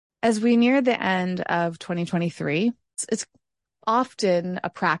As we near the end of 2023, it's often a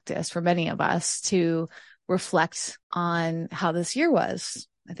practice for many of us to reflect on how this year was.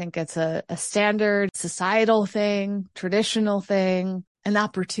 I think it's a standard societal thing, traditional thing, an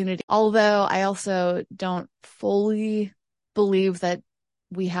opportunity. Although I also don't fully believe that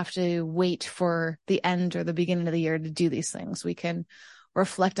we have to wait for the end or the beginning of the year to do these things. We can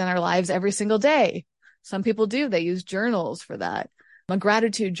reflect on our lives every single day. Some people do. They use journals for that. A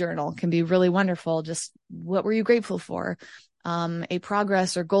gratitude journal can be really wonderful. Just what were you grateful for? A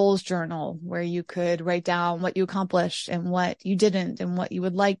progress or goals journal where you could write down what you accomplished and what you didn't and what you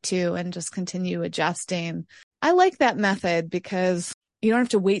would like to, and just continue adjusting. I like that method because you don't have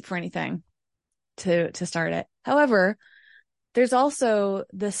to wait for anything to start it. However, there's also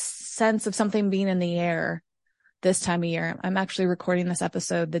this sense of something being in the air this time of year. I'm actually recording this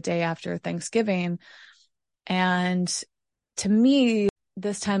episode the day after Thanksgiving. And to me,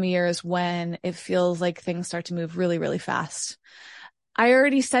 this time of year is when it feels like things start to move really, really fast. I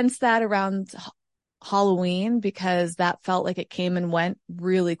already sensed that around Halloween because that felt like it came and went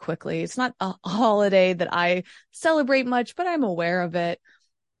really quickly. It's not a holiday that I celebrate much, but I'm aware of it.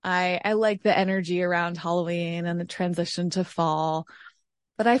 I like the energy around Halloween and the transition to fall,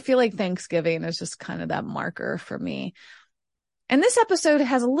 but I feel like Thanksgiving is just kind of that marker for me. And this episode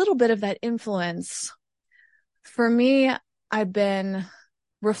has a little bit of that influence. For me, I've been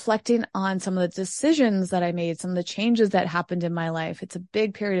reflecting on some of the decisions that I made, some of the changes that happened in my life. It's a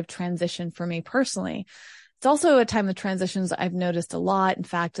big period of transition for me personally. It's also a time of transitions I've noticed a lot. In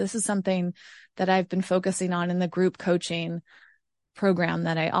fact, this is something that I've been focusing on in the group coaching program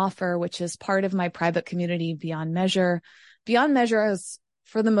that I offer, which is part of my private community, Beyond Measure. Beyond Measure is,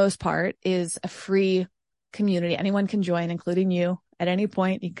 for the most part, is a free community. Anyone can join, including you, at any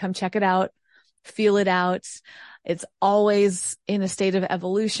point. You can come check it out, feel it out. It's always in a state of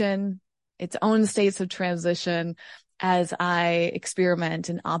evolution, its own states of transition as I experiment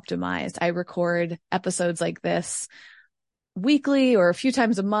and optimize. I record episodes like this weekly or a few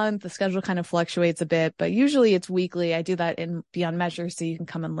times a month. The schedule kind of fluctuates a bit, but usually it's weekly. I do that in Beyond Measure so you can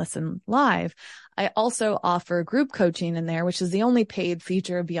come and listen live. I also offer group coaching in there, which is the only paid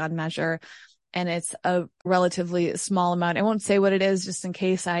feature of Beyond Measure. And it's a relatively small amount. I won't say what it is just in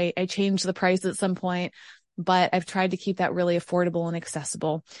case I change the price at some point, but I've tried to keep that really affordable and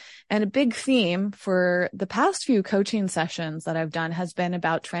accessible. And a big theme for the past few coaching sessions that I've done has been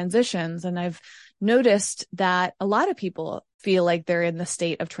about transitions. And I've noticed that a lot of people feel like they're in the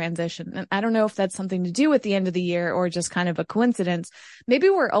state of transition. And I don't know if that's something to do with the end of the year or just kind of a coincidence. Maybe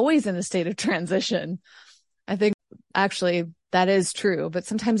we're always in a state of transition. I think actually that is true, but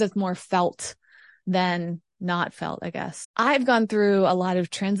sometimes it's more felt than not felt, I guess. I've gone through a lot of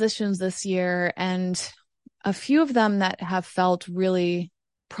transitions this year, and a few of them that have felt really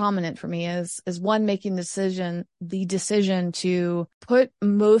prominent for me is one, making the decision to put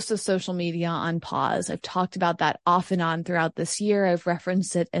most of social media on pause. I've talked about that off and on throughout this year. I've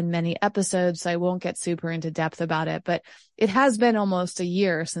referenced it in many episodes, so I won't get super into depth about it, but it has been almost a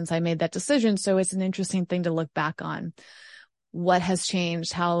year since I made that decision. So it's an interesting thing to look back on. What has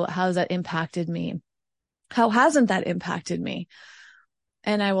changed? How has that impacted me? How hasn't that impacted me?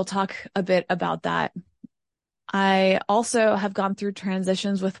 And I will talk a bit about that. I also have gone through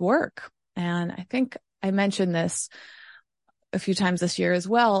transitions with work. And I think I mentioned this a few times this year as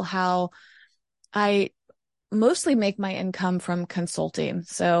well, how I mostly make my income from consulting.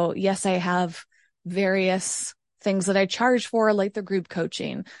 So yes, I have various things that I charge for, like the group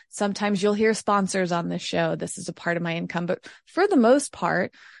coaching. Sometimes you'll hear sponsors on this show. This is a part of my income, but for the most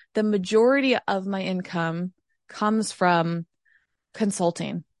part, the majority of my income comes from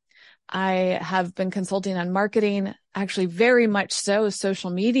consulting. I have been consulting on marketing, actually very much so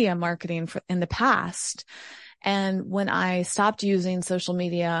social media marketing in the past. And when I stopped using social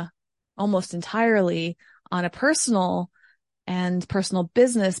media almost entirely on a personal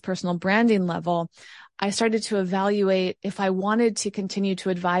business, personal branding level, I started to evaluate if I wanted to continue to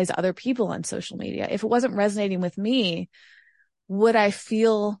advise other people on social media. If it wasn't resonating with me, would I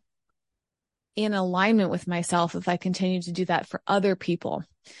feel in alignment with myself if I continued to do that for other people?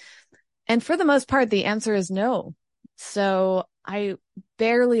 And for the most part, the answer is no. So I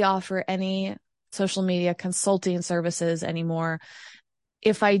barely offer any social media consulting services anymore.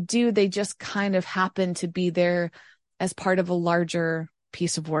 If I do, they just kind of happen to be there as part of a larger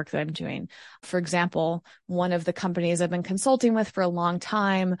piece of work that I'm doing. For example, one of the companies I've been consulting with for a long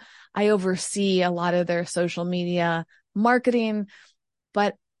time, I oversee a lot of their social media marketing,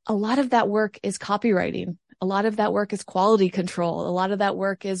 but a lot of that work is copywriting. A lot of that work is quality control. A lot of that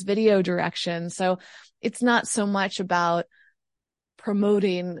work is video direction. So it's not so much about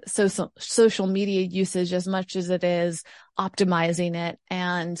promoting social media usage as much as it is optimizing it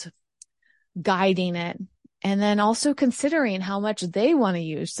and guiding it. And then also considering how much they want to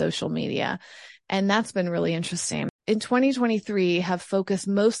use social media. And that's been really interesting. In 2023, have focused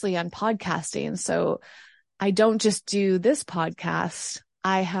mostly on podcasting. So I don't just do this podcast.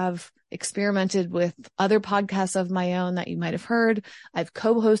 I have experimented with other podcasts of my own that you might have heard. I've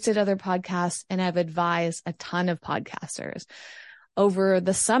co-hosted other podcasts, and I've advised a ton of podcasters. Over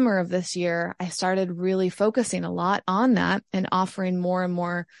the summer of this year, I started really focusing a lot on that and offering more and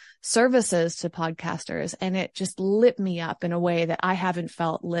more services to podcasters. And it just lit me up in a way that I haven't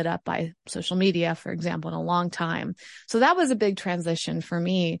felt lit up by social media, for example, in a long time. So that was a big transition for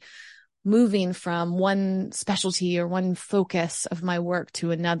me, moving from one specialty or one focus of my work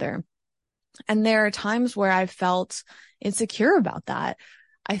to another. And there are times where I felt insecure about that.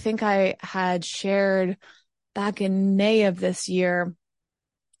 I think I had shared back in May of this year,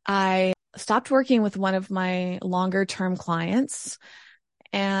 I stopped working with one of my longer term clients,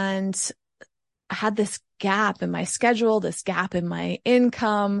 and I had this gap in my schedule, this gap in my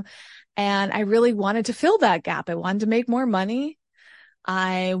income, and I really wanted to fill that gap. I wanted to make more money.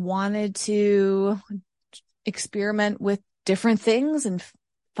 I wanted to experiment with different things and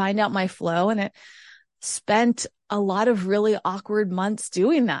find out my flow. And it spent a lot of really awkward months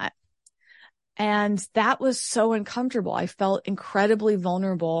doing that. And that was so uncomfortable. I felt incredibly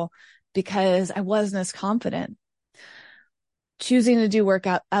vulnerable because I wasn't as confident. Choosing to do work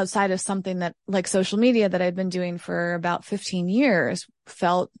outside of something that, like social media, that I'd been doing for about 15 years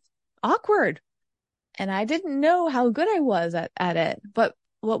felt awkward. And I didn't know how good I was at it. But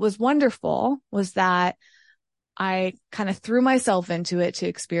what was wonderful was that I kind of threw myself into it to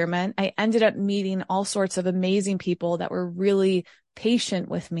experiment. I ended up meeting all sorts of amazing people that were really patient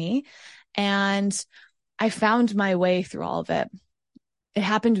with me. And I found my way through all of it. It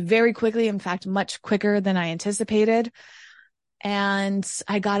happened very quickly. In fact, much quicker than I anticipated. And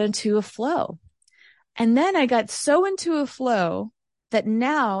I got into a flow. And then I got so into a flow that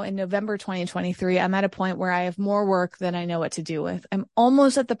now in November 2023, I'm at a point where I have more work than I know what to do with. I'm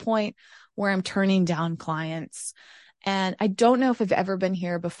almost at the point where I'm turning down clients. And I don't know if I've ever been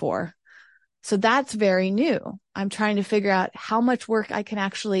here before. So that's very new. I'm trying to figure out how much work I can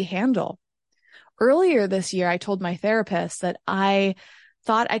actually handle. Earlier this year, I told my therapist that I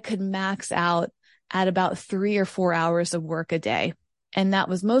thought I could max out at about 3 or 4 hours of work a day. And that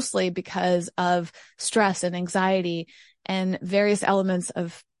was mostly because of stress and anxiety and various elements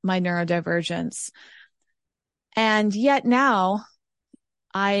of my neurodivergence. And yet now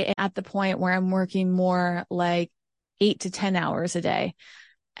I am at the point where I'm working more like 8 to 10 hours a day.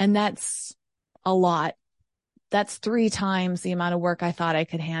 And that's a lot. That's 3 times the amount of work I thought I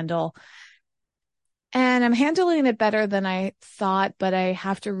could handle. And I'm handling it better than I thought, but I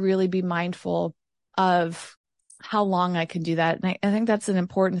have to really be mindful of how long I can do that. And I think that's an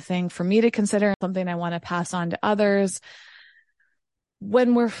important thing for me to consider, something I want to pass on to others.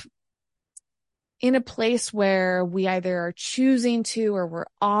 When we're in a place where we either are choosing to, or we're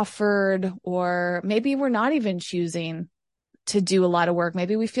offered, or maybe we're not even choosing to do a lot of work.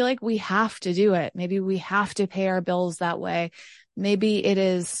 Maybe we feel like we have to do it. Maybe we have to pay our bills that way. Maybe it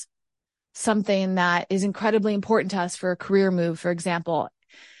is something that is incredibly important to us for a career move, for example.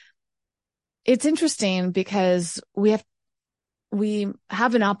 It's interesting because we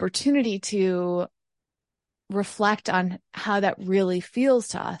have an opportunity to reflect on how that really feels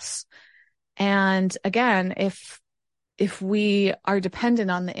to us. And again, if we are dependent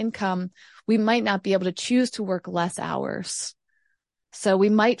on the income, we might not be able to choose to work less hours. So we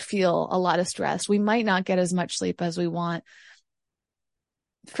might feel a lot of stress. We might not get as much sleep as we want.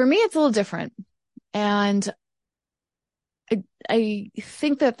 For me, it's a little different. And I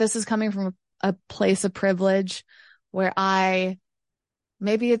think that this is coming from a place of privilege where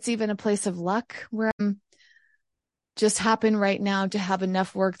maybe it's even a place of luck where I'm just happen right now to have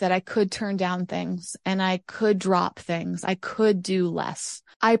enough work that I could turn down things and I could drop things. I could do less.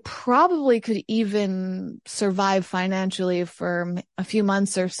 I probably could even survive financially for a few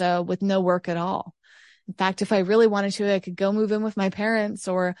months or so with no work at all. In fact, if I really wanted to, I could go move in with my parents,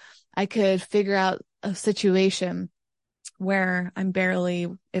 or I could figure out a situation where I'm barely,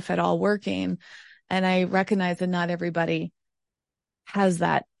 if at all, working. And I recognize that not everybody has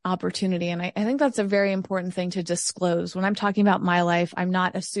that opportunity. And I think that's a very important thing to disclose. When I'm talking about my life, I'm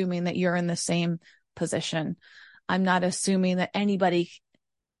not assuming that you're in the same position. I'm not assuming that anybody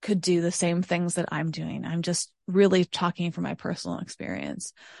could do the same things that I'm doing. I'm just really talking from my personal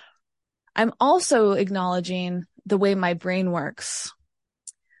experience. I'm also acknowledging the way my brain works.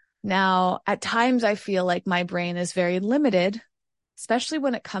 Now, at times I feel like my brain is very limited. especially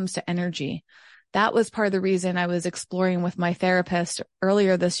when it comes to energy. That was part of the reason I was exploring with my therapist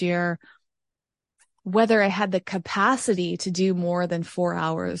earlier this year whether I had the capacity to do more than 4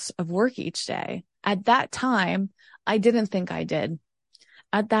 hours of work each day. At that time, I didn't think I did.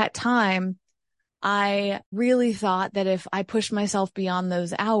 At that time, I really thought that if I pushed myself beyond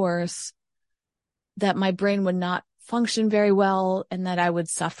those hours, that my brain would not function very well and that I would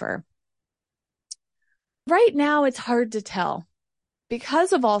suffer. Right now, it's hard to tell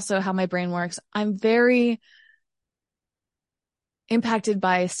because of also how my brain works. I'm very impacted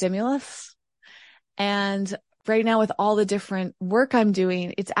by stimulus. And right now, with all the different work I'm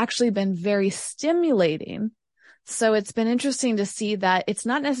doing, it's actually been very stimulating. So it's been interesting to see that it's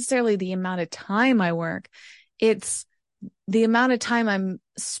not necessarily the amount of time I work. It's the amount of time I'm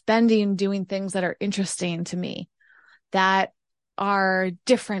spending doing things that are interesting to me, that are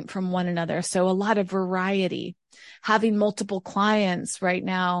different from one another. So a lot of variety. Having multiple clients right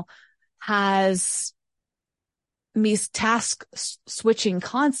now has me task switching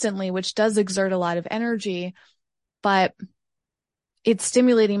constantly, which does exert a lot of energy, but it's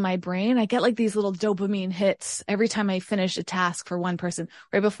stimulating my brain. I get like these little dopamine hits every time I finish a task for one person.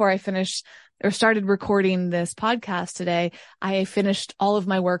 Right before I finished or started recording this podcast today, I finished all of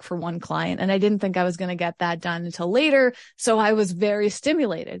my work for one client, and I didn't think I was going to get that done until later. So I was very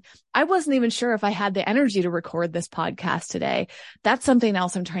stimulated. I wasn't even sure if I had the energy to record this podcast today. That's something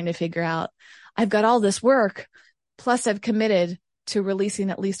else I'm trying to figure out. I've got all this work, plus I've committed to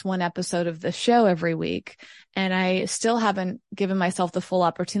releasing at least one episode of the show every week. And I still haven't given myself the full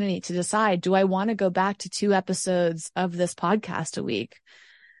opportunity to decide, do I want to go back to 2 episodes of this podcast a week?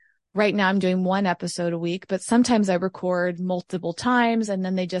 Right now I'm doing 1 episode a week, but sometimes I record multiple times and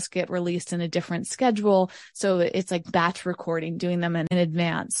then they just get released in a different schedule. So it's like batch recording, doing them in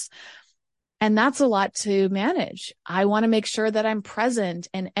advance. And that's a lot to manage. I want to make sure that I'm present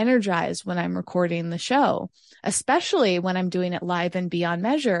and energized when I'm recording the show, especially when I'm doing it live and beyond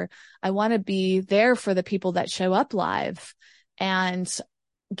measure. I want to be there for the people that show up live and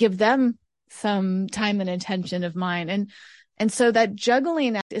give them some time and attention of mine. And so that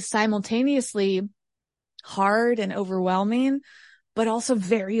juggling is simultaneously hard and overwhelming, but also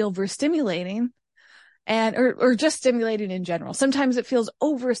very overstimulating. And, or just stimulating in general. Sometimes it feels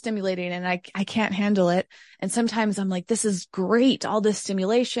overstimulating and I can't handle it. And sometimes I'm like, this is great. All this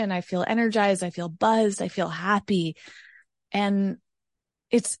stimulation. I feel energized. I feel buzzed. I feel happy. And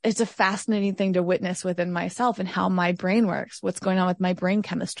it's a fascinating thing to witness within myself and how my brain works. What's going on with my brain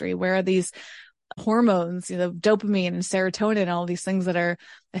chemistry? Where are these hormones, dopamine and serotonin, all these things that are,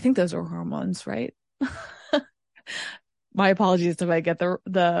 I think those are hormones, right? My apologies if I get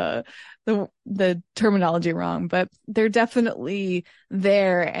the terminology wrong, but they're definitely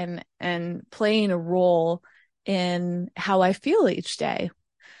there and playing a role in how I feel each day.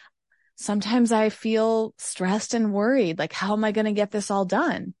 Sometimes I feel stressed and worried, like, how am I going to get this all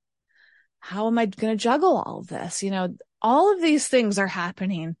done? How am I going to juggle all of this? All of these things are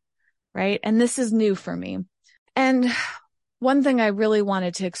happening, right? And this is new for me. And one thing I really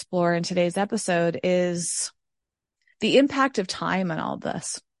wanted to explore in today's episode is the impact of time on all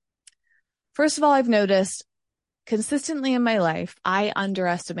this. First of all, I've noticed consistently in my life, I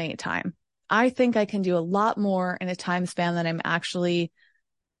underestimate time. I think I can do a lot more in a time span than I'm actually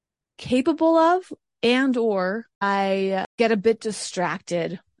capable of, and or I get a bit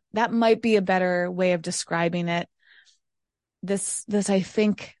distracted. That might be a better way of describing it. This I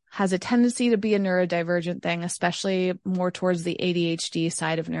think has a tendency to be a neurodivergent thing, especially more towards the ADHD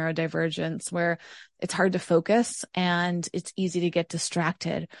side of neurodivergence, where it's hard to focus and it's easy to get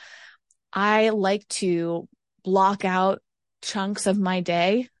distracted. I like to block out chunks of my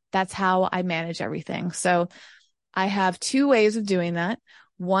day. That's how I manage everything. So I have 2 ways of doing that.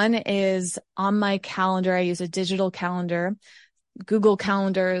 One is on my calendar. I use a digital calendar, Google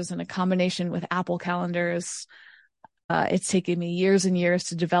Calendars, and a combination with Apple Calendars. It's taken me years and years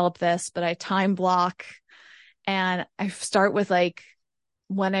to develop this, but I time block and I start with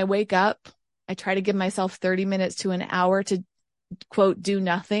when I wake up, I try to give myself 30 minutes to an hour to quote, do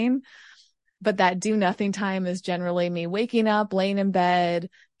nothing. But that do nothing time is generally me waking up, laying in bed,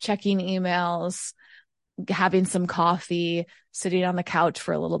 checking emails, having some coffee, sitting on the couch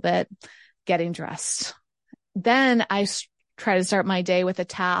for a little bit, getting dressed. Then I try to start my day with a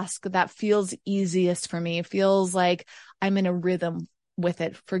task that feels easiest for me, feels like I'm in a rhythm with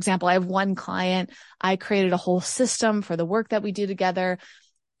it. For example, I have one client, I created a whole system for the work that we do together,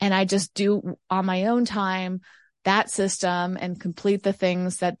 and I just do on my own time that system and complete the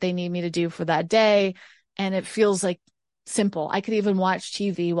things that they need me to do for that day. And it feels like simple. I could even watch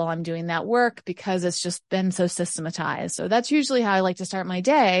TV while I'm doing that work because it's just been so systematized. So that's usually how I like to start my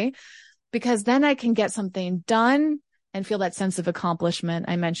day, because then I can get something done and feel that sense of accomplishment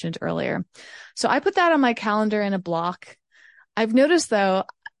I mentioned earlier. So I put that on my calendar in a block. I've noticed though,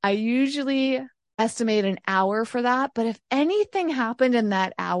 I usually estimate an hour for that. But if anything happened in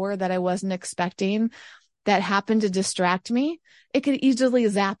that hour that I wasn't expecting, that happened to distract me, it could easily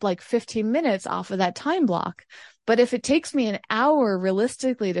zap like 15 minutes off of that time block. But if it takes me an hour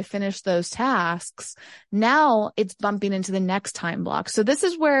realistically to finish those tasks, now it's bumping into the next time block. So this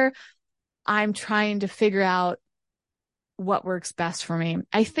is where I'm trying to figure out what works best for me.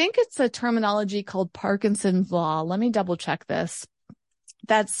 I think it's a terminology called Parkinson's law. Let me double check this.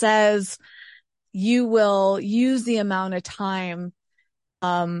 That says you will use the amount of time.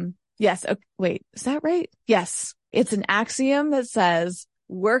 Yes. Okay, wait, is that right? Yes. It's an axiom that says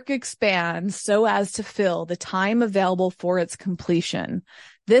work expands so as to fill the time available for its completion.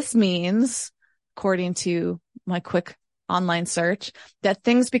 This means, according to my quick online search, that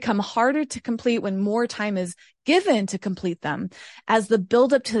things become harder to complete when more time is given to complete them, as the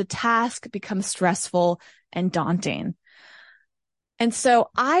buildup to the task becomes stressful and daunting. And so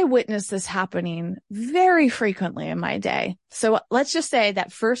I witness this happening very frequently in my day. So let's just say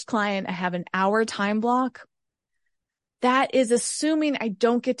that first client, I have an hour time block. That is assuming I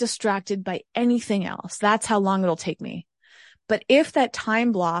don't get distracted by anything else. That's how long it'll take me. But if that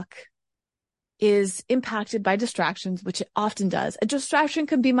time block is impacted by distractions, which it often does, a distraction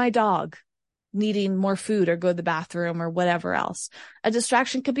could be my dog needing more food or go to the bathroom or whatever else. A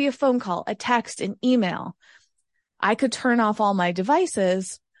distraction could be a phone call, a text, an email. I could turn off all my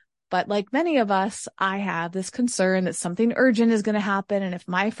devices, but like many of us, I have this concern that something urgent is going to happen. And if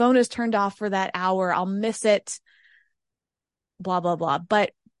my phone is turned off for that hour, I'll miss it, blah, blah, blah.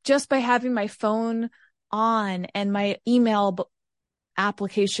 But just by having my phone on and my email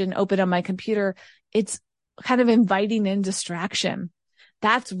application open on my computer, it's kind of inviting in distraction.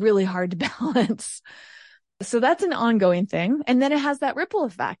 That's really hard to balance. So that's an ongoing thing. And then it has that ripple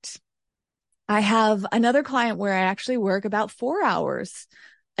effect. I have another client where I actually work about 4 hours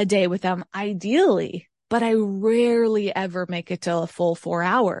a day with them, ideally, but I rarely ever make it to a full 4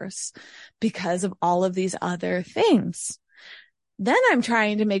 hours because of all of these other things. Then I'm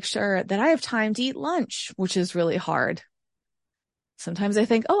trying to make sure that I have time to eat lunch, which is really hard. Sometimes I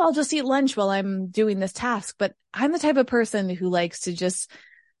think, oh, I'll just eat lunch while I'm doing this task. But I'm the type of person who likes to just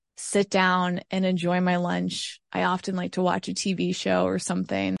sit down and enjoy my lunch. I often like to watch a TV show or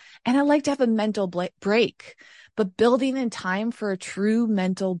something. And I like to have a mental break. But building in time for a true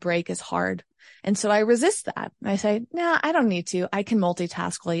mental break is hard. And so I resist that. I say, nah, I don't need to. I can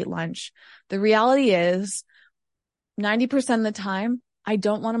multitask while I eat lunch. The reality is 90% of the time, I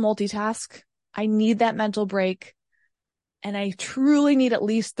don't want to multitask. I need that mental break. And I truly need at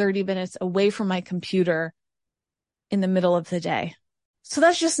least 30 minutes away from my computer in the middle of the day. So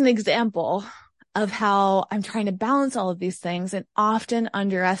that's just an example of how I'm trying to balance all of these things and often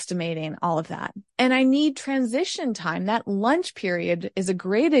underestimating all of that. And I need transition time. That lunch period is a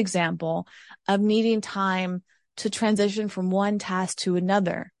great example of needing time to transition from one task to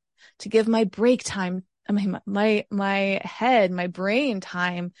another, to give my break time. I mean, my head, my brain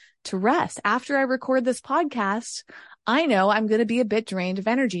time to rest. After I record this podcast, I know I'm going to be a bit drained of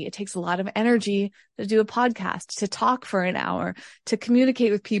energy. It takes a lot of energy to do a podcast, to talk for an hour, to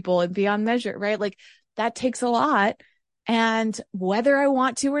communicate with people and be on measure, right? Like that takes a lot. And whether I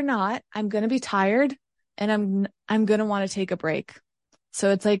want to or not, I'm going to be tired and I'm going to want to take a break.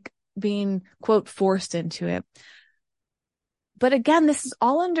 So it's like being, quote, forced into it. But again, this is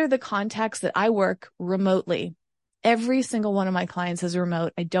all under the context that I work remotely. Every single one of my clients is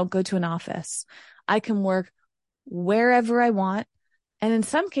remote. I don't go to an office. I can work wherever I want. And in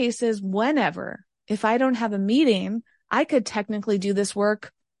some cases, whenever. If I don't have a meeting, I could technically do this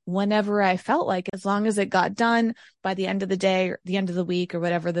work whenever I felt like, as long as it got done by the end of the day or the end of the week or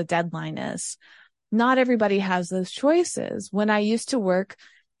whatever the deadline is. Not everybody has those choices. When I used to work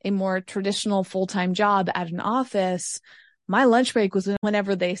a more traditional full-time job at an office, my lunch break was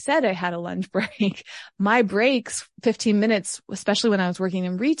whenever they said I had a lunch break. My breaks, 15 minutes, especially when I was working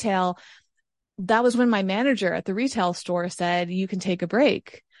in retail, that was when my manager at the retail store said, you can take a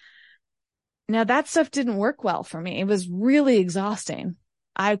break. Now that stuff didn't work well for me. It was really exhausting.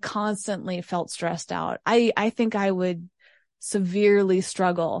 I constantly felt stressed out. I think I would severely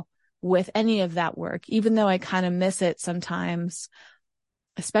struggle with any of that work, even though I kind of miss it sometimes,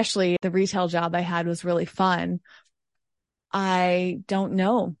 especially the retail job I had was really fun. I don't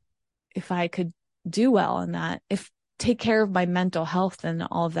know if I could do well in that, if take care of my mental health and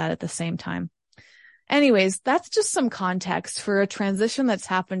all of that at the same time. Anyways, that's just some context for a transition that's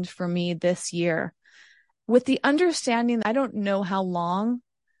happened for me this year. With the understanding, I don't know how long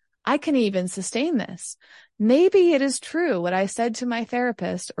I can even sustain this. Maybe it is true what I said to my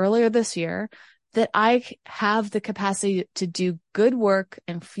therapist earlier this year, that I have the capacity to do good work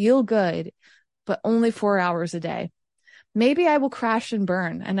and feel good, but only 4 hours a day. Maybe I will crash and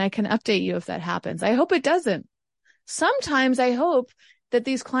burn, and I can update you if that happens. I hope it doesn't. Sometimes I hope that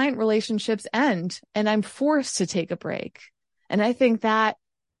these client relationships end and I'm forced to take a break. And I think that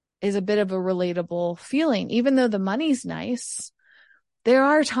is a bit of a relatable feeling. Even though the money's nice, there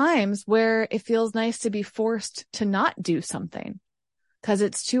are times where it feels nice to be forced to not do something because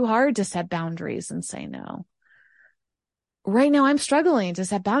it's too hard to set boundaries and say no. Right now, I'm struggling to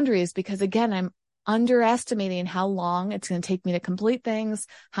set boundaries because, again, I'm underestimating how long it's going to take me to complete things,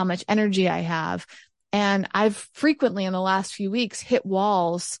 how much energy I have. And I've frequently in the last few weeks hit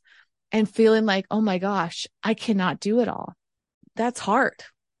walls and feeling like, oh my gosh, I cannot do it all. That's hard.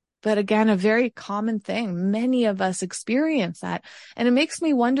 But again, a very common thing. Many of us experience that. And it makes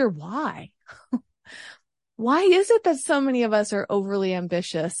me wonder why. Why is it that so many of us are overly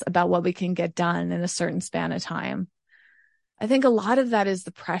ambitious about what we can get done in a certain span of time? I think a lot of that is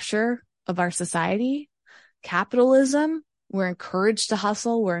the pressure of our society, capitalism. We're encouraged to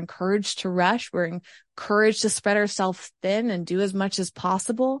hustle. We're encouraged to rush. We're encouraged to spread ourselves thin and do as much as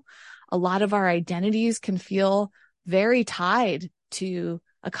possible. A lot of our identities can feel very tied to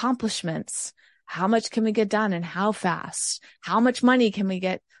accomplishments. How much can we get done and how fast? How much money can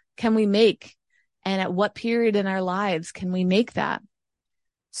we make? And at what period in our lives can we make that?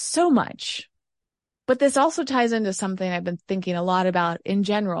 So much. But this also ties into something I've been thinking a lot about in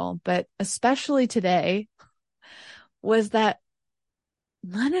general, but especially today, was that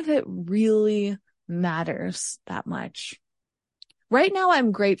none of it really matters that much. Right now,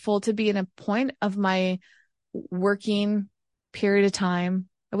 I'm grateful to be in a point of my working period of time.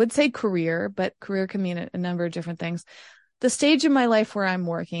 I would say career, but career can mean a number of different things. The stage in my life where I'm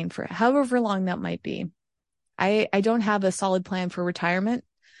working for however long that might be. I don't have a solid plan for retirement.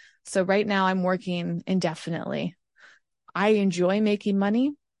 So right now I'm working indefinitely. I enjoy making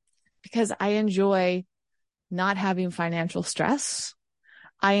money because I enjoy not having financial stress.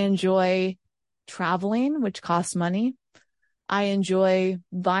 I enjoy traveling, which costs money. I enjoy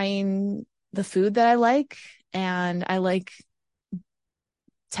buying the food that I like, and I like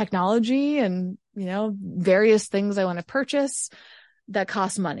technology and, various things I want to purchase that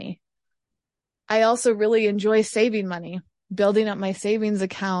cost money. I also really enjoy saving money. Building up my savings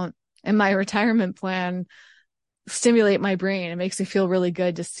account and my retirement plan stimulate my brain. It makes me feel really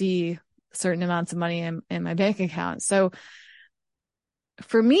good to see certain amounts of money in my bank account. So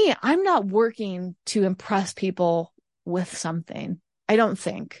for me, I'm not working to impress people with something. I don't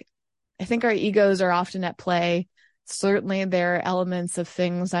think. I think our egos are often at play. Certainly there are elements of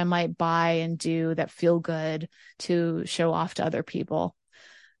things I might buy and do that feel good to show off to other people.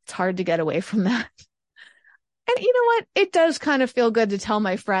 It's hard to get away from that. And you know what? It does kind of feel good to tell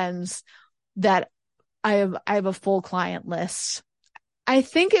my friends that I have a full client list. I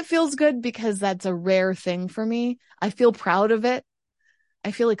think it feels good because that's a rare thing for me. I feel proud of it.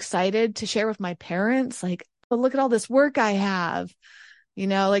 I feel excited to share with my parents, like, oh, look at all this work I have.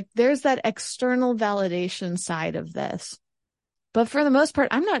 There's that external validation side of this. But for the most part,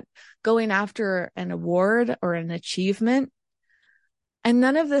 I'm not going after an award or an achievement. And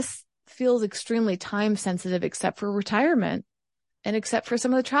none of this feels extremely time sensitive except for retirement and except for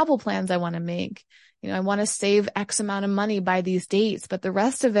some of the travel plans I want to make. I want to save X amount of money by these dates, but the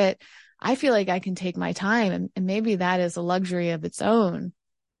rest of it, I feel like I can take my time, and maybe that is a luxury of its own.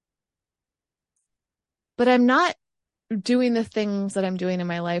 But I'm not doing the things that I'm doing in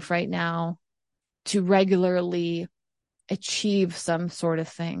my life right now to regularly achieve some sort of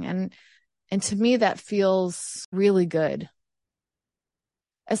thing. And to me, that feels really good,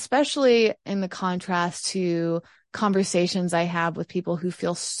 especially in the contrast to conversations I have with people who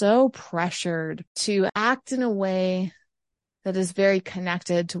feel so pressured to act in a way that is very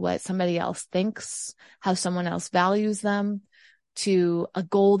connected to what somebody else thinks, how someone else values them, to a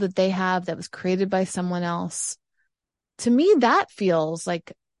goal that they have that was created by someone else. To me, that feels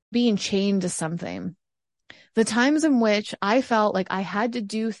like being chained to something. The times in which I felt like I had to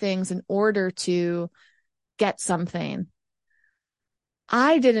do things in order to get something,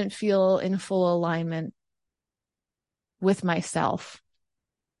 I didn't feel in full alignment with myself.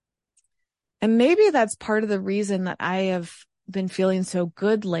 And maybe that's part of the reason that I have been feeling so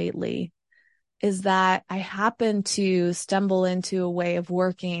good lately, is that I happen to stumble into a way of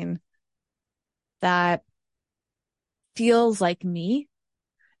working that feels like me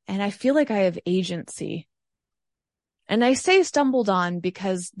And I feel like I have agency. And I say stumbled on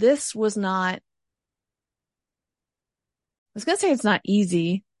because this was not, I was going to say it's not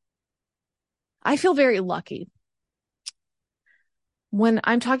easy. I feel very lucky. When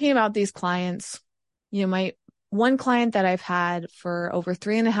I'm talking about these clients, my one client that I've had for over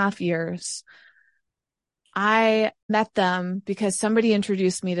 3.5 years, I met them because somebody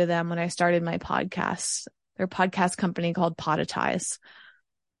introduced me to them when I started my podcast, their podcast company called Podetize.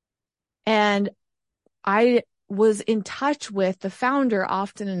 And I was in touch with the founder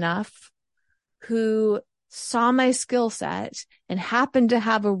often enough who saw my skill set and happened to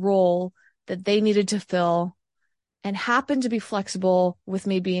have a role that they needed to fill and happened to be flexible with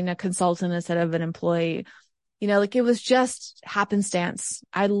me being a consultant instead of an employee. It was just happenstance.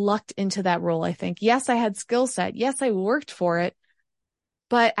 I lucked into that role, I think. Yes, I had skill set. Yes, I worked for it,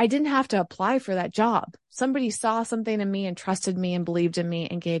 but I didn't have to apply for that job. Somebody saw something in me and trusted me and believed in me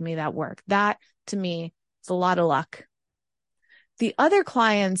and gave me that work. That, to me, is a lot of luck. The other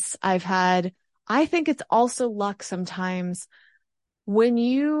clients I've had, I think it's also luck sometimes when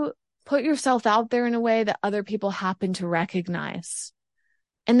you put yourself out there in a way that other people happen to recognize.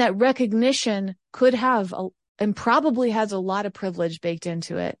 And that recognition could have and probably has a lot of privilege baked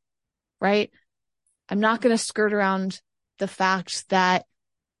into it, right? I'm not going to skirt around the fact that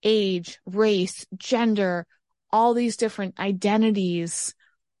age, race, gender, all these different identities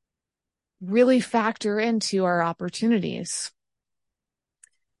really factor into our opportunities.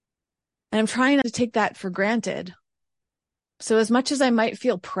 And I'm trying not to take that for granted. So as much as I might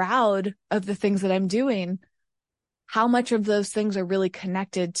feel proud of the things that I'm doing, how much of those things are really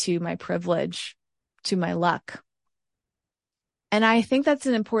connected to my privilege, to my luck? And I think that's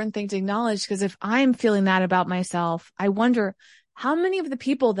an important thing to acknowledge, because if I'm feeling that about myself, I wonder how many of the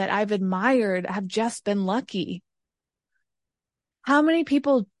people that I've admired have just been lucky. How many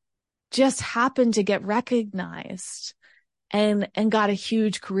people just happened to get recognized and got a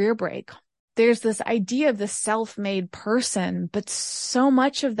huge career break? There's this idea of the self-made person, but so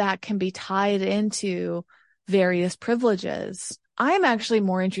much of that can be tied into various privileges. I'm actually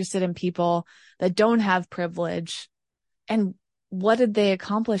more interested in people that don't have privilege and what did they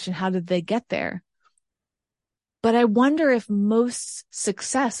accomplish and how did they get there? But I wonder if most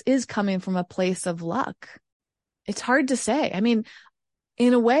success is coming from a place of luck. It's hard to say. I mean,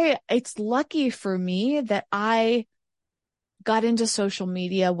 in a way, it's lucky for me that I got into social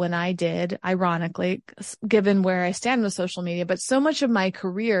media when I did, ironically, given where I stand with social media. But so much of my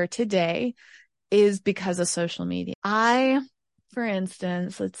career today is because of social media. For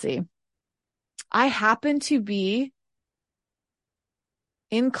instance, let's see, I happened to be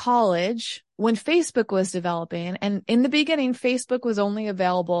in college when Facebook was developing. And in the beginning, Facebook was only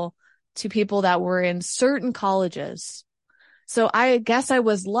available to people that were in certain colleges. So I guess I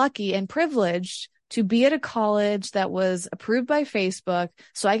was lucky and privileged to be at a college that was approved by Facebook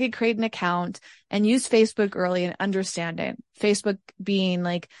so I could create an account and use Facebook early and understand it. Facebook being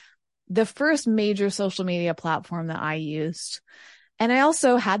like the first major social media platform that I used. And I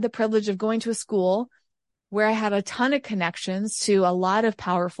also had the privilege of going to a school where I had a ton of connections to a lot of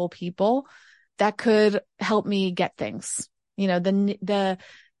powerful people that could help me get things. The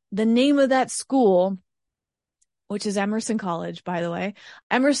name of that school, which is Emerson College, by the way.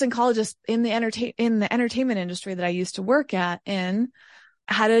 Emerson College is in the entertainment industry that I used to work in,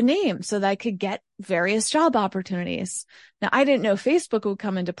 had a name so that I could get various job opportunities. Now, I didn't know Facebook would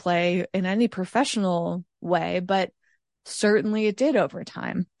come into play in any professional way, but certainly it did over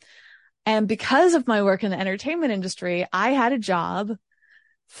time. And because of my work in the entertainment industry, I had a job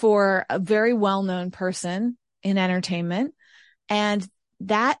for a very well-known person in entertainment. And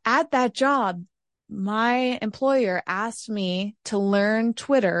at that job, my employer asked me to learn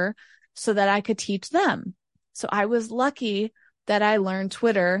Twitter so that I could teach them. So I was lucky that I learned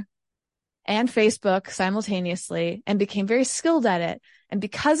Twitter and Facebook simultaneously and became very skilled at it. And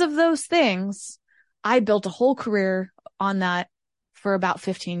because of those things, I built a whole career on that for about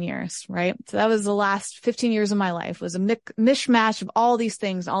 15 years, right? So that was the last 15 years of my life, was a mishmash of all these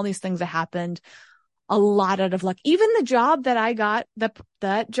things that happened. A lot out of luck. Even the job that I got,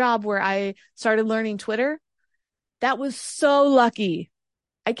 that job where I started learning Twitter, that was so lucky.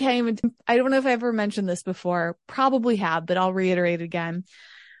 I don't know if I ever mentioned this before, probably have, but I'll reiterate again.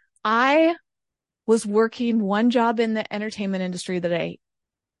 I was working one job in the entertainment industry that I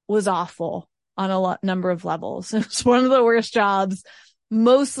was awful on a number of levels. It was one of the worst jobs,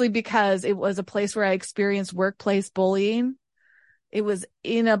 mostly because it was a place where I experienced workplace bullying. It was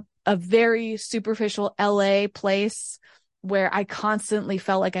in a very superficial LA place where I constantly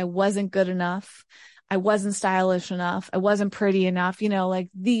felt like I wasn't good enough. I wasn't stylish enough. I wasn't pretty enough. Like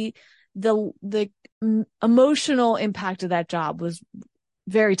the emotional impact of that job was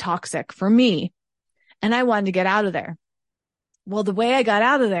very toxic for me. And I wanted to get out of there. Well, the way I got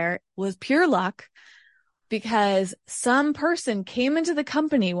out of there was pure luck, because some person came into the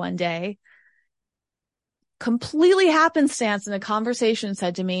company one day, completely happenstance, in a conversation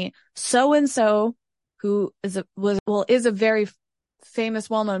said to me, so-and-so, who is a very famous,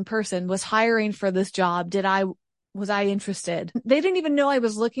 well-known person, was hiring for this job. Was I interested? They didn't even know I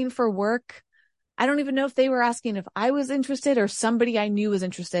was looking for work. I don't even know if they were asking if I was interested or somebody I knew was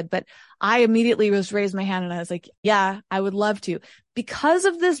interested, but I immediately raised my hand and I was like, yeah, I would love to. Because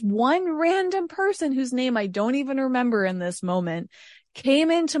of this one random person whose name I don't even remember in this moment came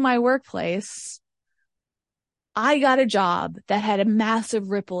into my workplace, I got a job that had a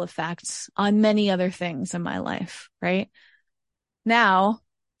massive ripple effect on many other things in my life, right? Now,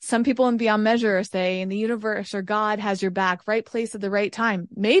 some people in Beyond Measure say, the universe or God has your back, right place at the right time.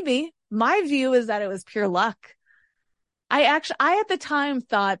 Maybe. My view is that it was pure luck. I at the time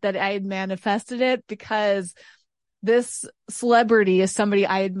thought that I had manifested it because this celebrity is somebody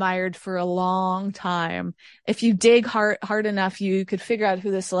I admired for a long time. If you dig hard enough, you could figure out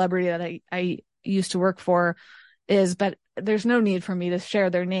who the celebrity that I used to work for is, but there's no need for me to share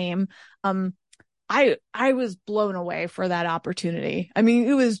their name. I was blown away for that opportunity. I mean,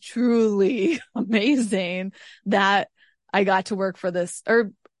 it was truly amazing that I got to work for this,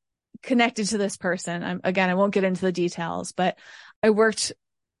 or connected to this person. Again, I won't get into the details, but I worked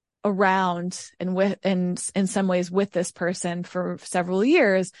around and in some ways with this person for several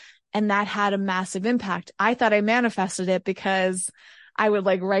years, and that had a massive impact. I thought I manifested it because I would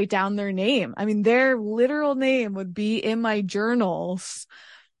write down their name. I mean, their literal name would be in my journals.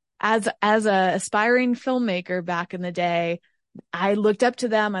 As a aspiring filmmaker back in the day, I looked up to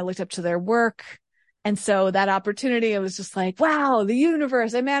them. I looked up to their work. And so that opportunity, it was just like, wow, the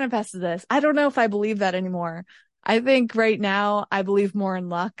universe, I manifested this. I don't know if I believe that anymore. I think right now I believe more in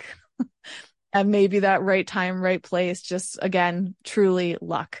luck and maybe that right time, right place, just again, truly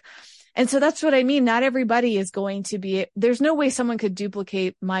luck. And so that's what I mean. Not everybody is going to be, there's no way someone could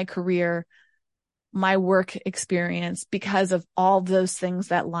duplicate my career, my work experience, because of all those things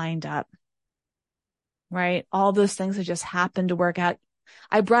that lined up, right? All those things that just happened to work out.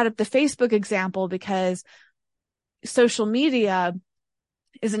 I brought up the Facebook example because social media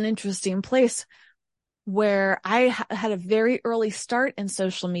is an interesting place where I had a very early start in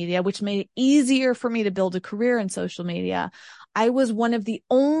social media, which made it easier for me to build a career in social media. I was one of the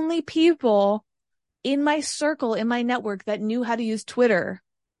only people in my circle, in my network, that knew how to use Twitter.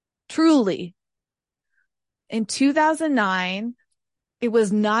 Truly. In 2009, it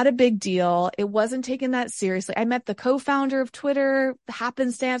was not a big deal. It wasn't taken that seriously. I met the co-founder of Twitter,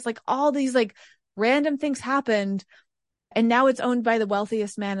 happenstance, all these random things happened. And now it's owned by the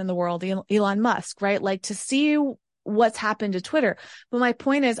wealthiest man in the world, Elon Musk, right? To see what's happened to Twitter. But my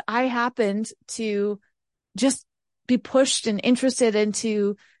point is, I happened to just be pushed and interested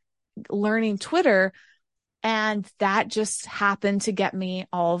into learning Twitter. And that just happened to get me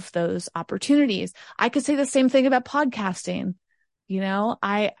all of those opportunities. I could say the same thing about podcasting.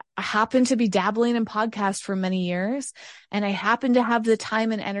 I happened to be dabbling in podcasts for many years, and I happened to have the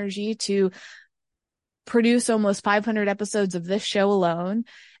time and energy to produce almost 500 episodes of this show alone.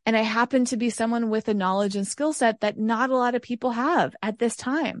 And I happen to be someone with a knowledge and skill set that not a lot of people have at this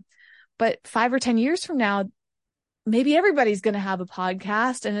time. But 5 or 10 years from now, maybe everybody's going to have a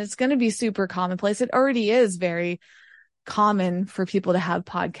podcast, and it's going to be super commonplace. It already is very common for people to have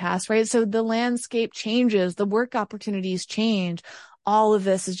podcasts, right? So the landscape changes, the work opportunities change. All of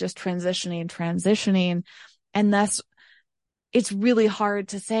this is just transitioning. And thus it's really hard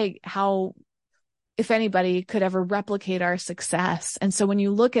to say how, if anybody could ever replicate our success. And so when you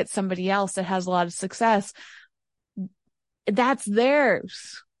look at somebody else that has a lot of success, that's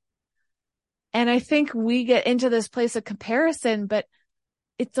theirs. And I think we get into this place of comparison, but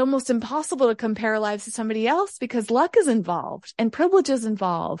it's almost impossible to compare our lives to somebody else because luck is involved and privilege is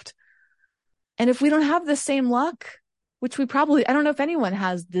involved. And if we don't have the same luck, which I don't know if anyone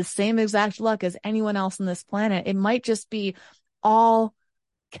has the same exact luck as anyone else on this planet, it might just be all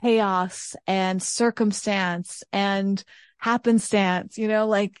chaos and circumstance and happenstance,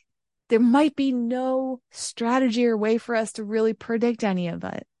 there might be no strategy or way for us to really predict any of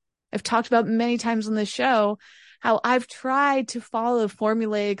it. I've talked about many times on this show how I've tried to follow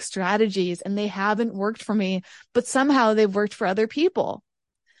formulaic strategies and they haven't worked for me, but somehow they've worked for other people.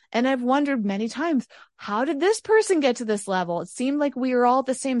 And I've wondered many times, how did this person get to this level? It seemed like we were all at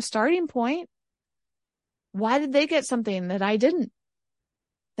the same starting point. Why did they get something that I didn't?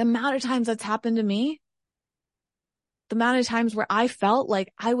 The amount of times that's happened to me, the amount of times where I felt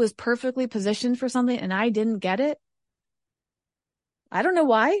like I was perfectly positioned for something and I didn't get it. I don't know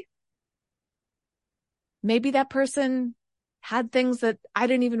why. Maybe that person had things that I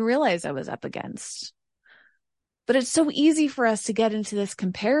didn't even realize I was up against. But it's so easy for us to get into this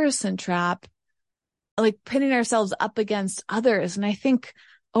comparison trap, like pitting ourselves up against others. And I think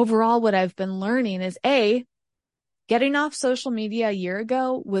overall what I've been learning is getting off social media a year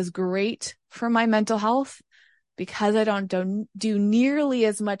ago was great for my mental health because I don't do nearly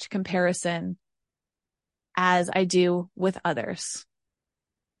as much comparison as I do with others.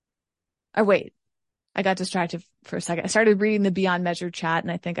 Oh, wait, I got distracted for a second. I started reading the Beyond Measure chat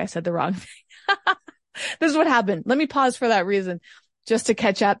and I think I said the wrong thing. This is what happened. Let me pause for that reason, just to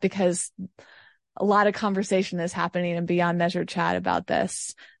catch up, because a lot of conversation is happening in Beyond Measure chat about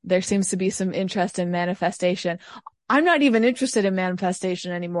this. There seems to be some interest in manifestation. I'm not even interested in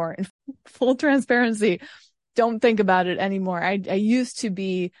manifestation anymore. In full transparency, don't think about it anymore. I used to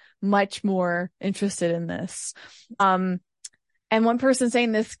be much more interested in this. And one person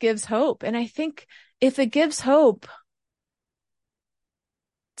saying this gives hope. And I think if it gives hope,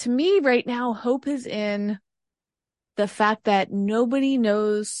 to me right now, hope is in the fact that nobody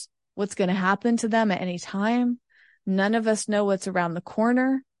knows what's going to happen to them at any time. None of us know what's around the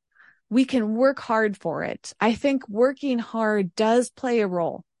corner. We can work hard for it. I think working hard does play a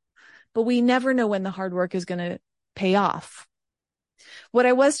role, but we never know when the hard work is going to pay off. What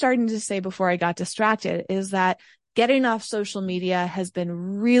I was starting to say before I got distracted is that getting off social media has been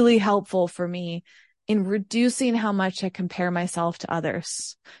really helpful for me in reducing how much I compare myself to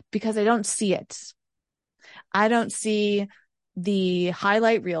others, because I don't see it. I don't see the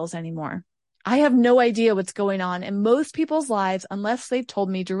highlight reels anymore. I have no idea what's going on in most people's lives unless they've told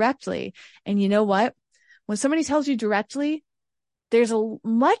me directly. And you know what? When somebody tells you directly, there's a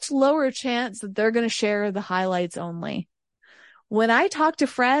much lower chance that they're going to share the highlights only. When I talk to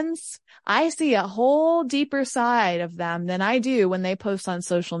friends, I see a whole deeper side of them than I do when they post on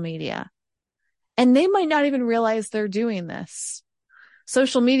social media. And they might not even realize they're doing this.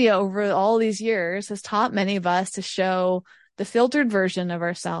 Social media over all these years has taught many of us to show the filtered version of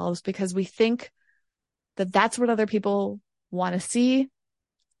ourselves because we think that that's what other people want to see.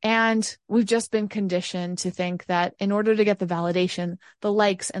 And we've just been conditioned to think that in order to get the validation, the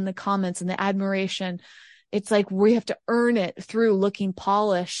likes and the comments and the admiration, it's like we have to earn it through looking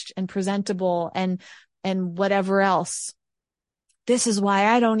polished and presentable and whatever else. This is why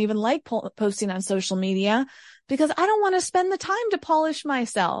I don't even like posting on social media, because I don't want to spend the time to polish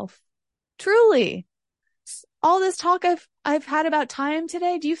myself. Truly. All this talk I've had about time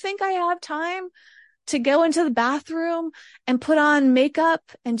today, do you think I have time to go into the bathroom and put on makeup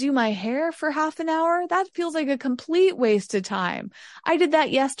and do my hair for half an hour? That feels like a complete waste of time. I did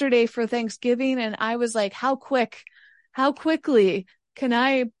that yesterday for Thanksgiving and I was like, how quickly can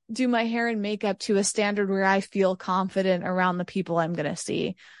I do my hair and makeup to a standard where I feel confident around the people I'm going to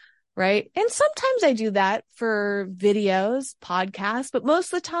see? Right. And sometimes I do that for videos, podcasts, but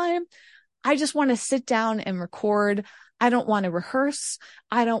most of the time I just want to sit down and record. I don't want to rehearse.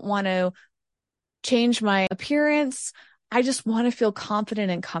 I don't want to change my appearance. I just want to feel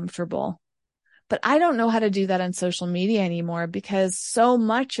confident and comfortable. But I don't know how to do that on social media anymore because so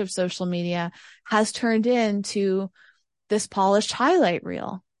much of social media has turned into this polished highlight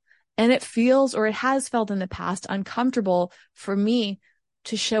reel. And it feels, or it has felt in the past, uncomfortable for me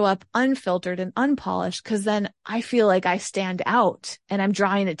to show up unfiltered and unpolished, because then I feel like I stand out and I'm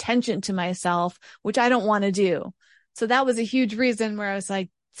drawing attention to myself, which I don't want to do. So that was a huge reason where I was like,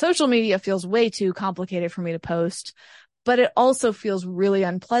 social media feels way too complicated for me to post, but it also feels really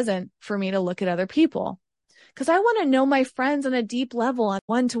unpleasant for me to look at other people, because I want to know my friends on a deep level on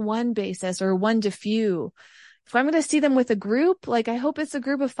one-to-one basis or one to few. If I'm going to see them with a group, like I hope it's a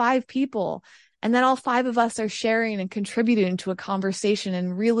group of 5 people and then all 5 of us are sharing and contributing to a conversation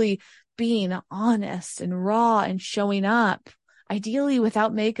and really being honest and raw and showing up, ideally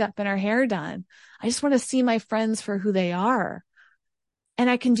without makeup and our hair done. I just want to see my friends for who they are. And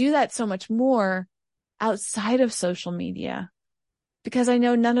I can do that so much more outside of social media because I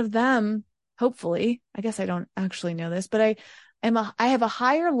know none of them, hopefully, I guess I don't actually know this, but I have a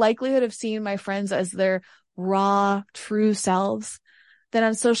higher likelihood of seeing my friends as their raw, true selves than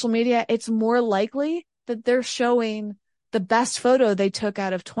on social media. It's more likely that they're showing the best photo they took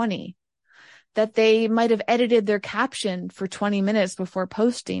out of 20, that they might have edited their caption for 20 minutes before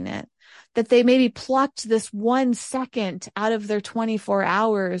posting it, that they maybe plucked this 1 second out of their 24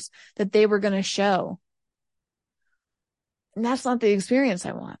 hours that they were going to show. And that's not the experience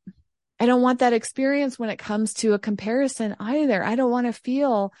I want. I don't want that experience when it comes to a comparison either. I don't want to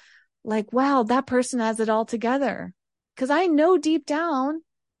feel like, wow, that person has it all together. because I know deep down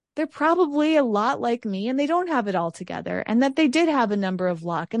they're probably a lot like me and they don't have it all together, and that they did have a number of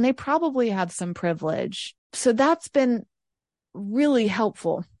luck and they probably have some privilege. So that's been really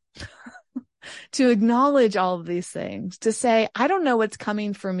helpful to acknowledge all of these things, to say, I don't know what's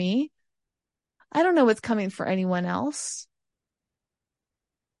coming for me. I don't know what's coming for anyone else,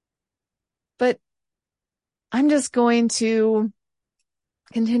 but I'm just going to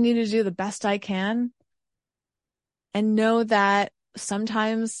continue to do the best I can and know that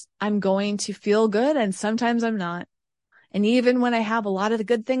sometimes I'm going to feel good and sometimes I'm not. And even when I have a lot of the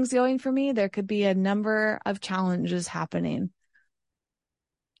good things going for me, there could be a number of challenges happening.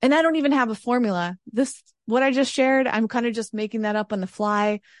 And I don't even have a formula. What I just shared, I'm kind of just making that up on the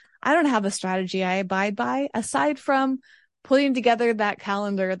fly. I don't have a strategy I abide by, aside from putting together that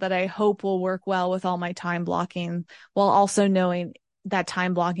calendar that I hope will work well with all my time blocking, while also knowing that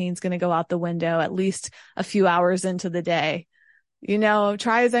time blocking is going to go out the window at least a few hours into the day.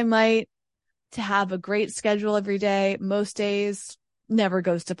 Try as I might to have a great schedule every day, most days never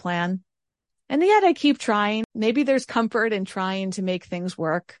goes to plan. And yet I keep trying. Maybe there's comfort in trying to make things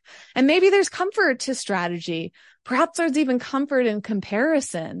work. And maybe there's comfort to strategy. Perhaps there's even comfort in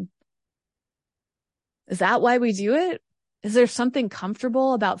comparison. Is that why we do it? Is there something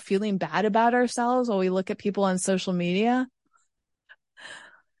comfortable about feeling bad about ourselves while we look at people on social media?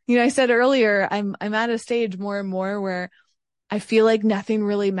 I said earlier, I'm at a stage more and more where I feel like nothing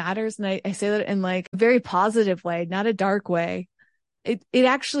really matters. And I say that in like a very positive way, not a dark way. It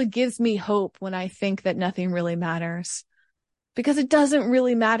actually gives me hope when I think that nothing really matters, because it doesn't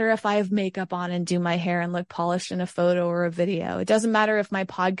really matter if I have makeup on and do my hair and look polished in a photo or a video. It doesn't matter if my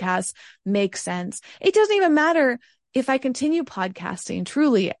podcast makes sense. It doesn't even matter if I continue podcasting.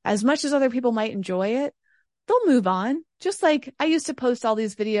 Truly, as much as other people might enjoy it, they'll move on. Just like I used to post all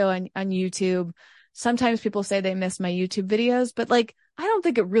these videos on YouTube. Sometimes people say they miss my YouTube videos, but like, I don't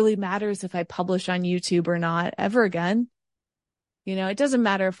think it really matters if I publish on YouTube or not ever again. It doesn't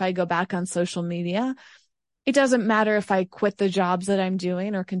matter if I go back on social media. It doesn't matter if I quit the jobs that I'm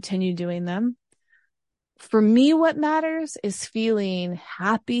doing or continue doing them. For me, what matters is feeling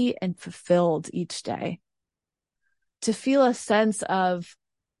happy and fulfilled each day. To feel a sense of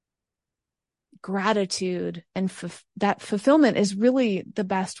gratitude and that fulfillment is really the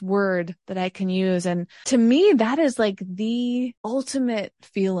best word that I can use. And to me, that is like the ultimate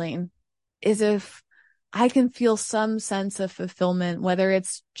feeling, is if I can feel some sense of fulfillment, whether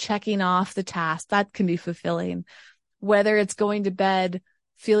it's checking off the task, that can be fulfilling, whether it's going to bed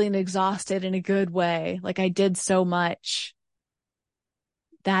feeling exhausted in a good way, like I did so much.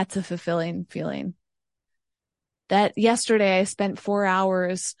 That's a fulfilling feeling. That yesterday I spent 4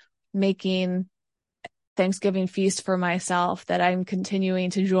 hours making Thanksgiving feast for myself that I'm continuing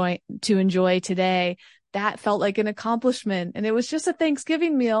to enjoy today. That felt like an accomplishment. And it was just a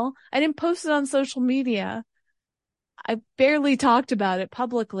Thanksgiving meal. I didn't post it on social media. I barely talked about it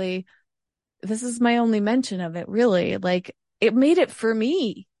publicly. This is my only mention of it, really. Like, it made it for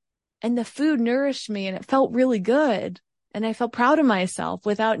me, and the food nourished me, and it felt really good. And I felt proud of myself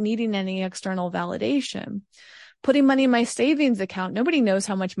without needing any external validation. Putting money in my savings account. Nobody knows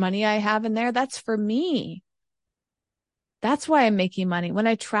how much money I have in there. That's for me. That's why I'm making money. When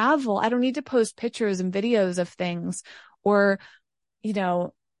I travel, I don't need to post pictures and videos of things or,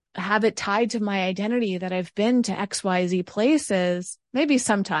 have it tied to my identity that I've been to XYZ places. Maybe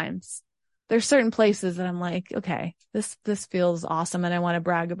sometimes there's certain places that I'm like, okay, this feels awesome and I want to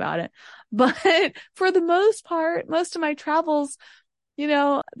brag about it. But for the most part, most of my travels,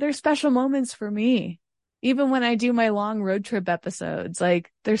 there's special moments for me. Even when I do my long road trip episodes,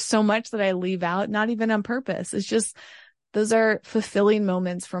 like there's so much that I leave out, not even on purpose. It's just, those are fulfilling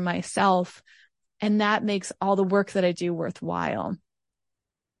moments for myself. And that makes all the work that I do worthwhile.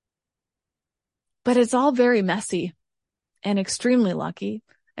 But it's all very messy and extremely lucky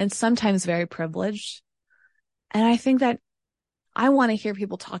and sometimes very privileged. And I think that I want to hear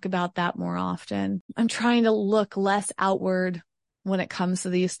people talk about that more often. I'm trying to look less outward when it comes to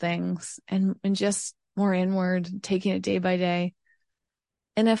these things and just more inward, taking it day by day.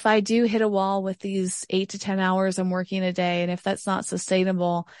 And if I do hit a wall with these 8 to 10 hours I'm working a day, and if that's not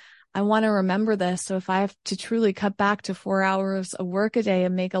sustainable, I want to remember this. So if I have to truly cut back to 4 hours of work a day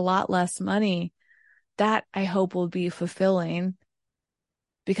and make a lot less money, that I hope will be fulfilling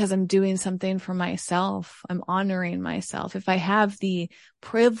because I'm doing something for myself. I'm honoring myself. If I have the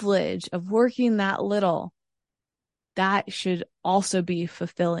privilege of working that little, that should also be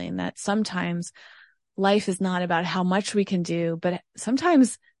fulfilling. That sometimes life is not about how much we can do, but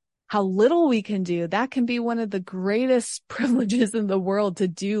sometimes how little we can do. That can be one of the greatest privileges in the world, to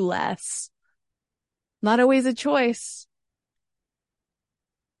do less. Not always a choice,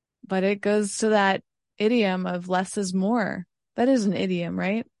 But it goes to that idiom of less is more. That is an idiom,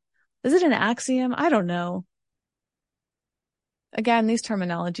 right? Is it an axiom? I don't know. Again, these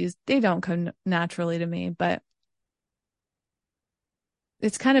terminologies, they don't come naturally to me, but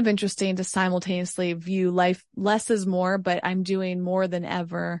it's kind of interesting to simultaneously view life less is more, but I'm doing more than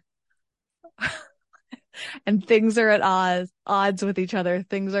ever. And things are at odds with each other.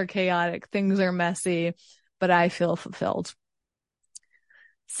 Things are chaotic. Things are messy, but I feel fulfilled.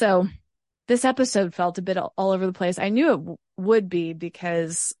 So this episode felt a bit all over the place. I knew it would be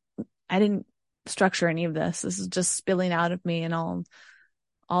because I didn't structure any of this. This is just spilling out of me in all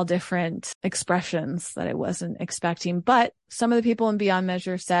different expressions that I wasn't expecting. But some of the people in Beyond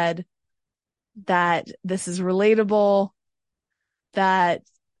Measure said that this is relatable, that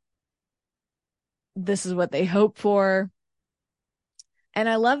this is what they hope for. And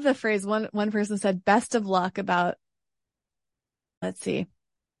I love the phrase one person said, best of luck about, let's see.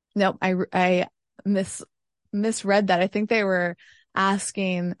 Nope, I misread that. I think they were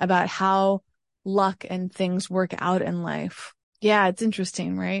asking about how luck and things work out in life. Yeah, it's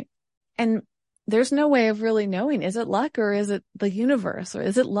interesting, right? And there's no way of really knowing, is it luck or is it the universe? Or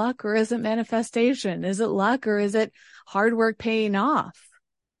is it luck or is it manifestation? Is it luck or is it hard work paying off?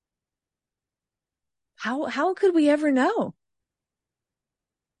 How could we ever know?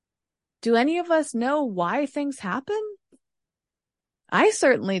 Do any of us know why things happen? I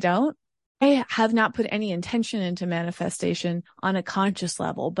certainly don't. I have not put any intention into manifestation on a conscious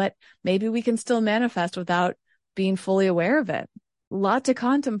level, but maybe we can still manifest without being fully aware of it. A lot to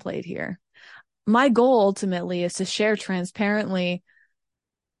contemplate here. My goal ultimately is to share transparently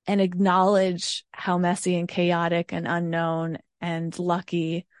and acknowledge how messy and chaotic and unknown and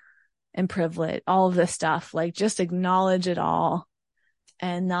lucky and privileged, all of this stuff, like just acknowledge it all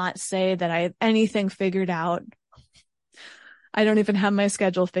and not say that I have anything figured out. I don't even have my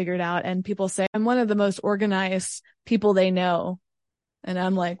schedule figured out. And people say I'm one of the most organized people they know. And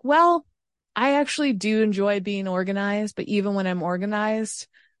I'm like, well, I actually do enjoy being organized, but even when I'm organized,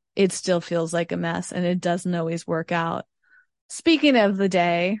 it still feels like a mess and it doesn't always work out. Speaking of the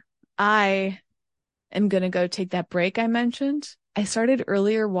day, I am going to go take that break I mentioned. I started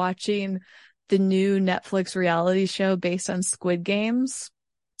earlier watching the new Netflix reality show based on Squid Games,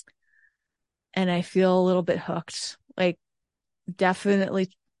 and I feel a little bit hooked. Like,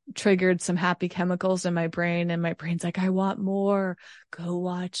 definitely triggered some happy chemicals in my brain, and my brain's like, I want more. Go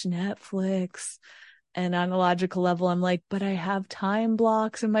watch Netflix. And on a logical level, I'm like, but I have time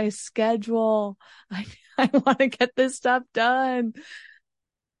blocks in my schedule. I want to get this stuff done.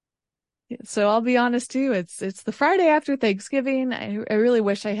 So I'll be honest too. It's the Friday after Thanksgiving. I really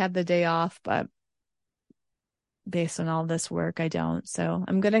wish I had the day off, but based on all this work, I don't. So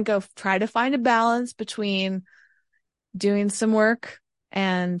I'm going to go try to find a balance between doing some work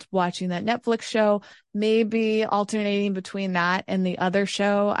and watching that Netflix show, maybe alternating between that and the other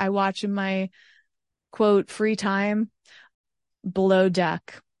show I watch in my quote free time, Below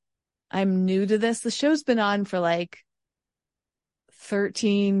Deck. I'm new to this. The show's been on for like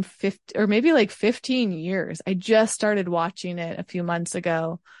 13, 15, or maybe like 15 years. I just started watching it a few months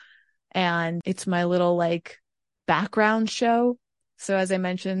ago, and it's my little like background show. So as I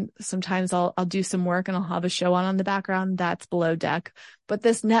mentioned, sometimes I'll do some work and I'll have a show on the background. That's Below Deck. But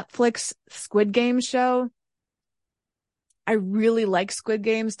this Netflix Squid Game show, I really like Squid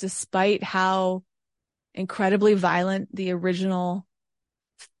Games despite how incredibly violent the original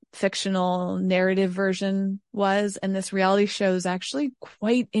fictional narrative version was. And this reality show is actually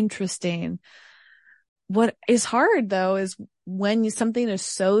quite interesting. What is hard though is when something is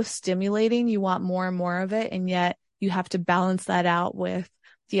so stimulating, you want more and more of it. And yet you have to balance that out with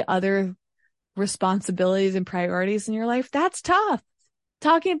the other responsibilities and priorities in your life. That's tough.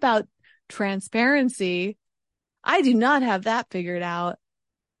 Talking about transparency, I do not have that figured out.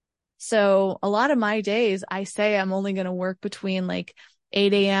 So a lot of my days, I say I'm only going to work between like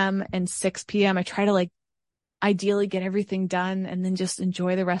 8 a.m. and 6 p.m. I try to like ideally get everything done and then just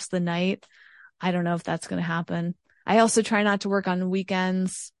enjoy the rest of the night. I don't know if that's going to happen. I also try not to work on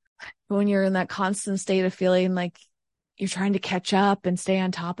weekends when you're in that constant state of feeling like you're trying to catch up and stay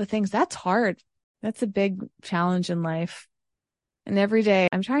on top of things. That's hard. That's a big challenge in life. And every day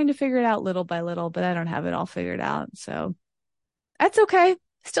I'm trying to figure it out little by little, but I don't have it all figured out. So that's okay.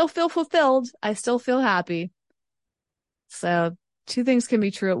 Still feel fulfilled. I still feel happy. So two things can be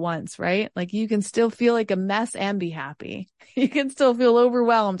true at once, right? Like you can still feel like a mess and be happy. You can still feel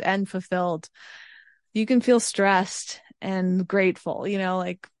overwhelmed and fulfilled. You can feel stressed and grateful,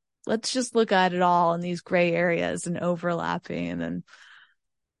 like let's just look at it all in these gray areas and overlapping. And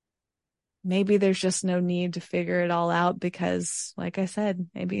maybe there's just no need to figure it all out because, like I said,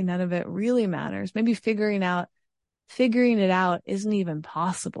 maybe none of it really matters. Maybe figuring it out isn't even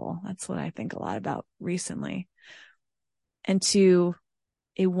possible. That's what I think a lot about recently. And to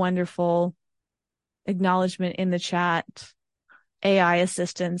a wonderful acknowledgement in the chat, AI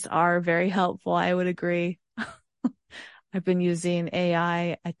assistants are very helpful. I would agree. I've been using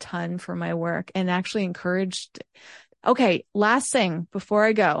AI a ton for my work and actually encouraged. Okay, last thing before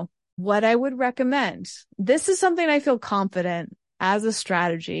I go, what I would recommend. This is something I feel confident as a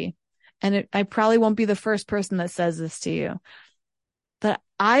strategy, and I probably won't be the first person that says this to you, but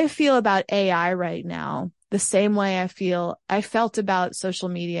I feel about AI right now the same way I felt about social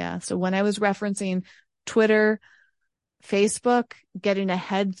media. So when I was referencing Twitter, Facebook, getting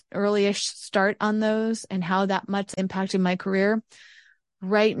a early-ish start on those and how that much impacted my career.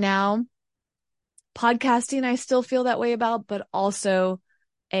 Right now, podcasting, I still feel that way about, but also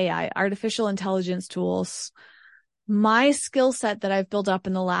AI, artificial intelligence tools. My skill set that I've built up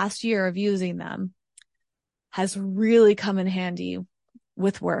in the last year of using them has really come in handy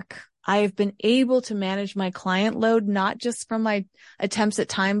with work. I've been able to manage my client load, not just from my attempts at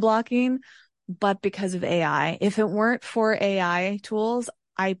time blocking, but because of AI. If it weren't for AI tools,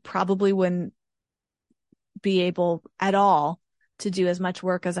 I probably wouldn't be able at all to do as much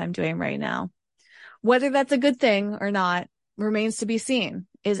work as I'm doing right now. Whether that's a good thing or not remains to be seen.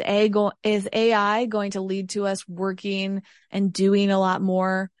 Is AI going to lead to us working and doing a lot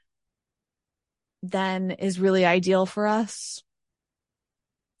more than is really ideal for us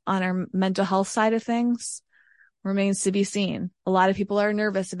on our mental health side of things? Remains to be seen. A lot of people are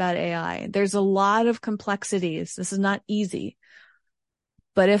nervous about AI. There's a lot of complexities. This is not easy.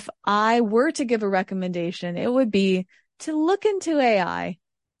 But if I were to give a recommendation, it would be to look into AI,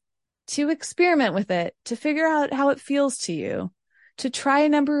 to experiment with it, to figure out how it feels to you, to try a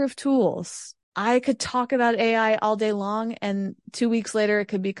number of tools. I could talk about AI all day long, and 2 weeks later, it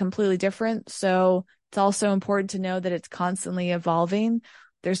could be completely different. So it's also important to know that it's constantly evolving.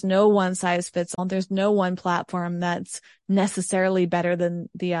 There's no one size fits all. There's no one platform that's necessarily better than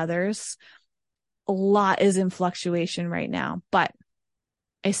the others. A lot is in fluctuation right now, but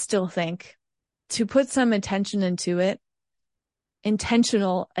I still think to put some attention into it,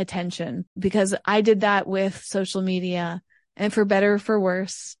 intentional attention, because I did that with social media, and for better or for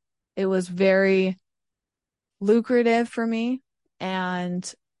worse, it was very lucrative for me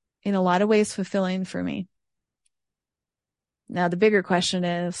and in a lot of ways fulfilling for me. Now, the bigger question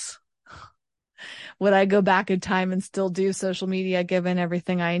is, would I go back in time and still do social media given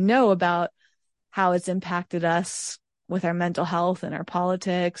everything I know about how it's impacted us with our mental health and our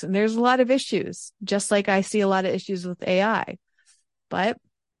politics? And there's a lot of issues, just like I see a lot of issues with AI, but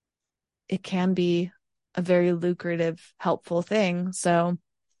it can be a very lucrative, helpful thing. So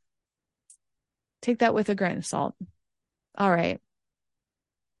take that with a grain of salt. All right.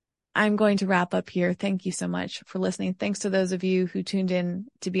 I'm going to wrap up here. Thank you so much for listening. Thanks to those of you who tuned in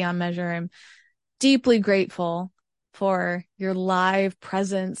to Beyond Measure. I'm deeply grateful for your live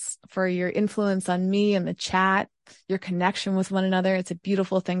presence, for your influence on me and the chat, your connection with one another. It's a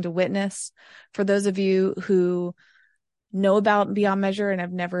beautiful thing to witness. For those of you who know about Beyond Measure and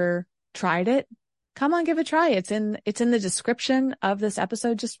have never tried it, come on, give it a try. It's in the description of this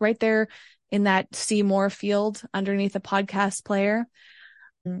episode, just right there in that see more field underneath the podcast player.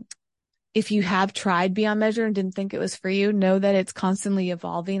 If you have tried Beyond Measure and didn't think it was for you, know that it's constantly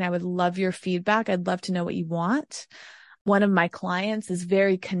evolving. I would love your feedback. I'd love to know what you want. One of my clients is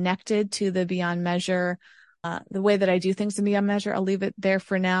very connected to the Beyond Measure, the way that I do things in Beyond Measure. I'll leave it there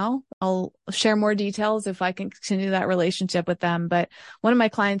for now. I'll share more details if I can continue that relationship with them. But one of my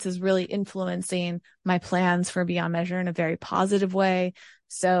clients is really influencing my plans for Beyond Measure in a very positive way.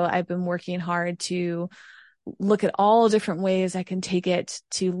 So I've been working hard to look at all different ways I can take it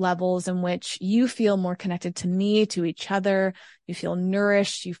to levels in which you feel more connected to me, to each other. You feel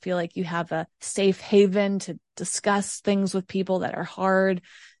nourished. You feel like you have a safe haven to discuss things with people that are hard,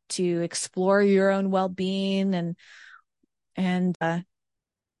 to explore your own well-being and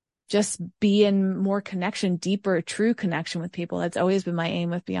just be in more connection, deeper, true connection with people. That's always been my aim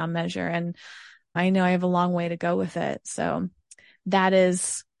with Beyond Measure. And I know I have a long way to go with it. So that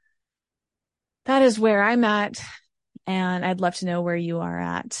is where I'm at. And I'd love to know where you are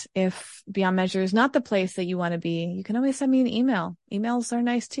at. If Beyond Measure is not the place that you want to be, you can always send me an email. Emails are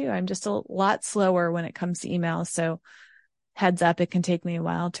nice too. I'm just a lot slower when it comes to emails. So heads up, it can take me a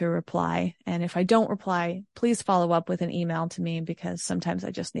while to reply. And if I don't reply, please follow up with an email to me because sometimes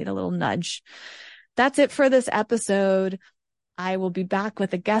I just need a little nudge. That's it for this episode. I will be back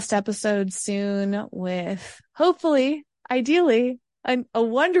with a guest episode soon with hopefully, ideally, a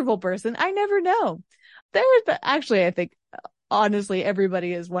wonderful person. I never know. Actually, I think honestly,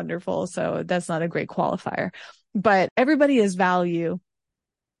 everybody is wonderful. So that's not a great qualifier, but everybody is value.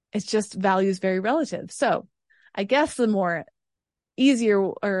 It's just value is very relative. So I guess the more easier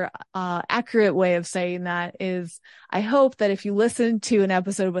or accurate way of saying that is I hope that if you listen to an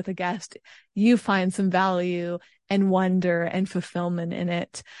episode with a guest, you find some value and wonder and fulfillment in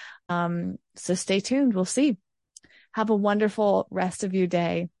it. So stay tuned. We'll see. Have a wonderful rest of your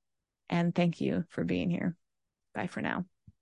day. And thank you for being here. Bye for now.